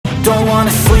Don't wanna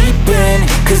sleep in,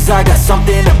 cause I got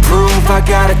something to prove. I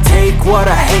gotta take what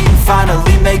I hate and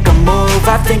finally make a move.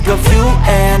 I think of you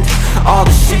and all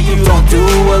the shit you don't do.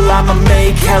 Well, I'ma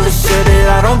make hella sure that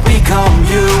I don't become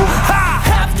you. I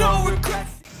have no regrets.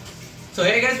 So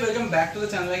hey guys, welcome back to the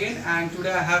channel again, and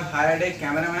today I have hired a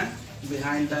cameraman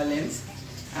behind the lens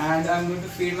and I'm going to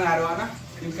feed my Arowana.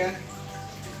 You can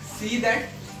see that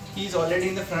he's already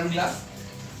in the front glass,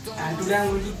 and today I'm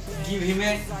going to give him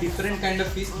a different kind of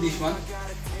fish, this one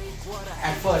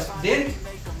at first, then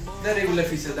the regular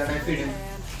fishes that I feed him.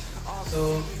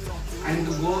 So I need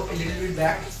to go a little bit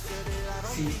back,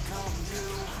 see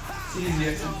his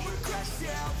reaction.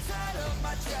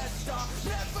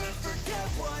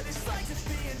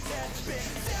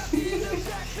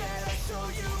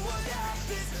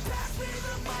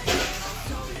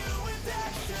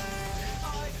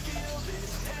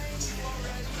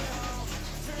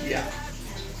 Yeah,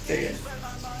 take it.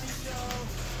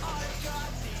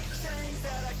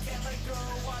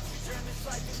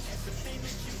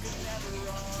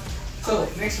 So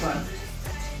next one.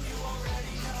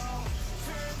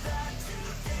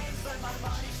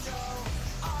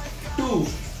 Two.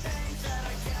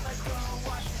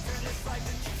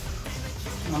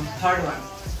 Now third one.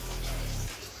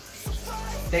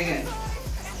 Second.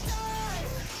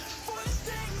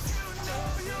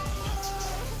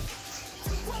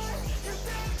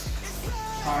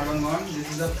 Third one gone. This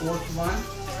is the fourth one.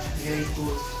 Here it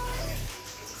goes.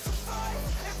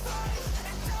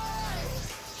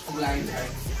 Blind eye.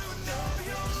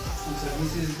 So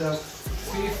this is the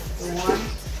fifth one.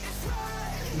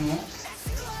 No.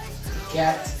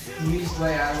 Cat missed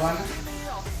by Arowana.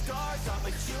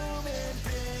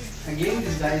 Again,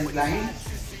 this guy is blind.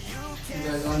 You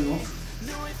guys don't know.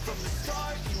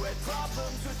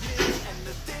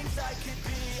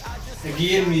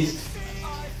 Again missed.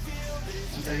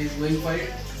 So he's going for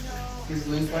it. He's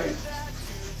going for it.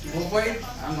 Go for it.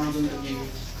 I'm not going to give you.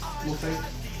 Go for it.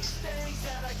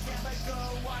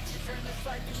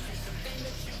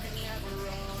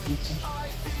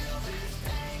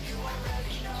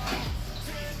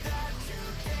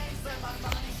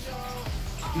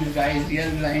 This guy is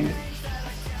real blind.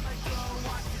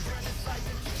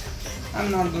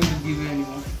 I'm not going to give you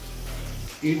anymore.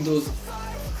 Eat those.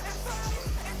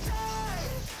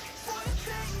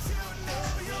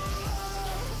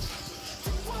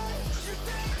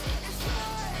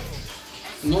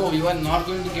 No, you are not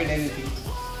going to get anything.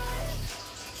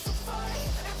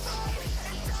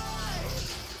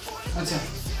 Achha.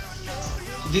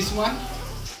 This one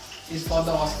is for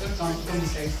the Oscar. Come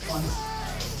this side. Come.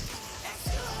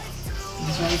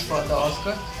 This one is for the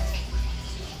Oscar.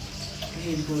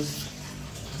 Here it goes.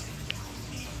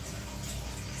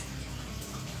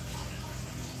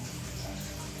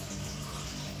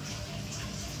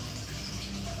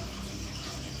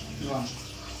 One.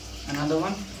 Another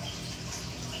one.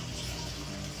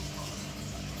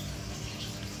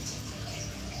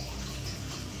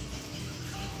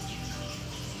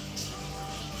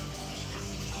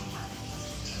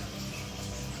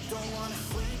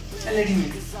 Let him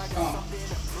eat. Come on.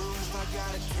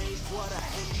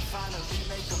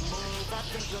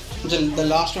 The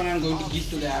last one I'm going to give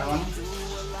to the Arowana,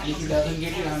 and if he doesn't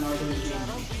get it, I'm not going to give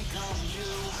him.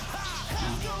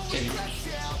 Take it.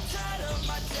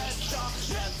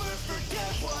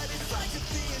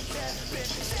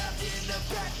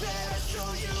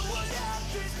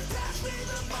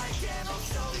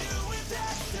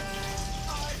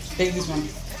 Take this one.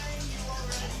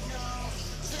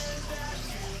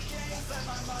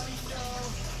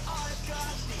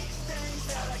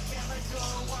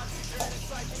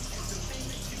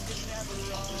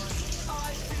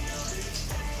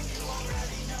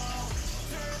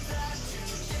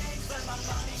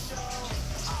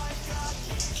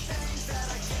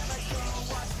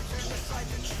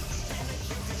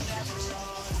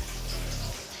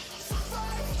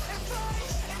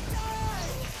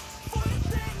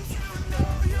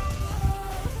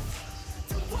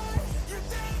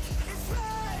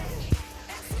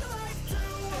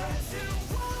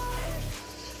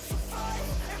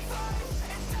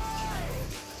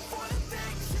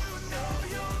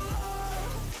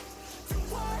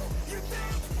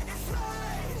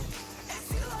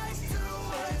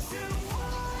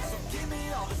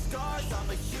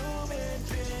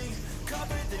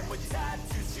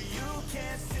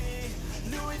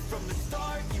 From the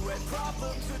start, you had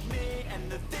problems with me and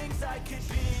the things I could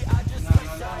be. I just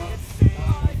wish I had seen.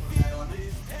 I feel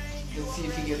this pain. Let's see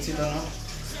if he gets it or not.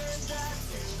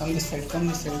 Come this side, come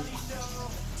this side.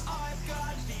 I've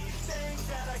got these things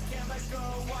that I can't let go.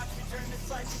 Watch me turn this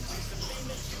life into something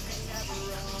that you can never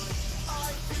own.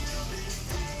 I feel this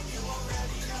pain.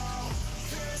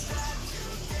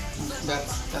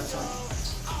 That's all.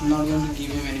 I'm not going to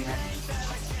give him any more.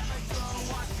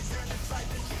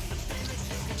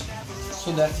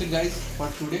 So that's it guys for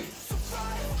today.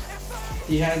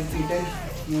 He has eaten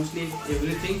mostly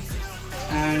everything,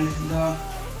 and the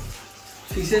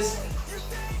fishes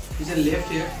which are left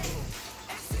here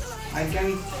I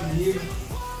can leave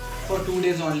for 2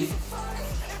 days only,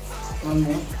 one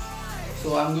more.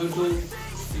 So I'm going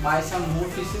to buy some more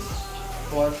fishes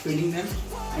for feeding them,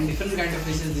 and different kind of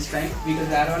fishes this time, because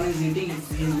Arowana is eating,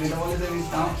 his metabolism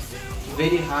is now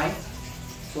very high.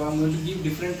 So I'm going to give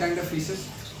different kind of fishes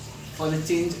for the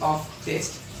change of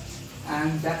taste.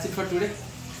 And that's it for today.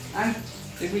 And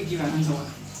let me give another one.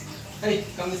 Hey,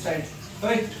 come this side.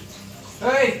 Hey,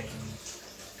 hey,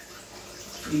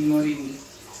 ignoring me.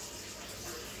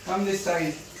 Come this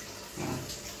side.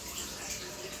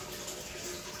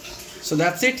 So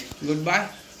that's it. Goodbye.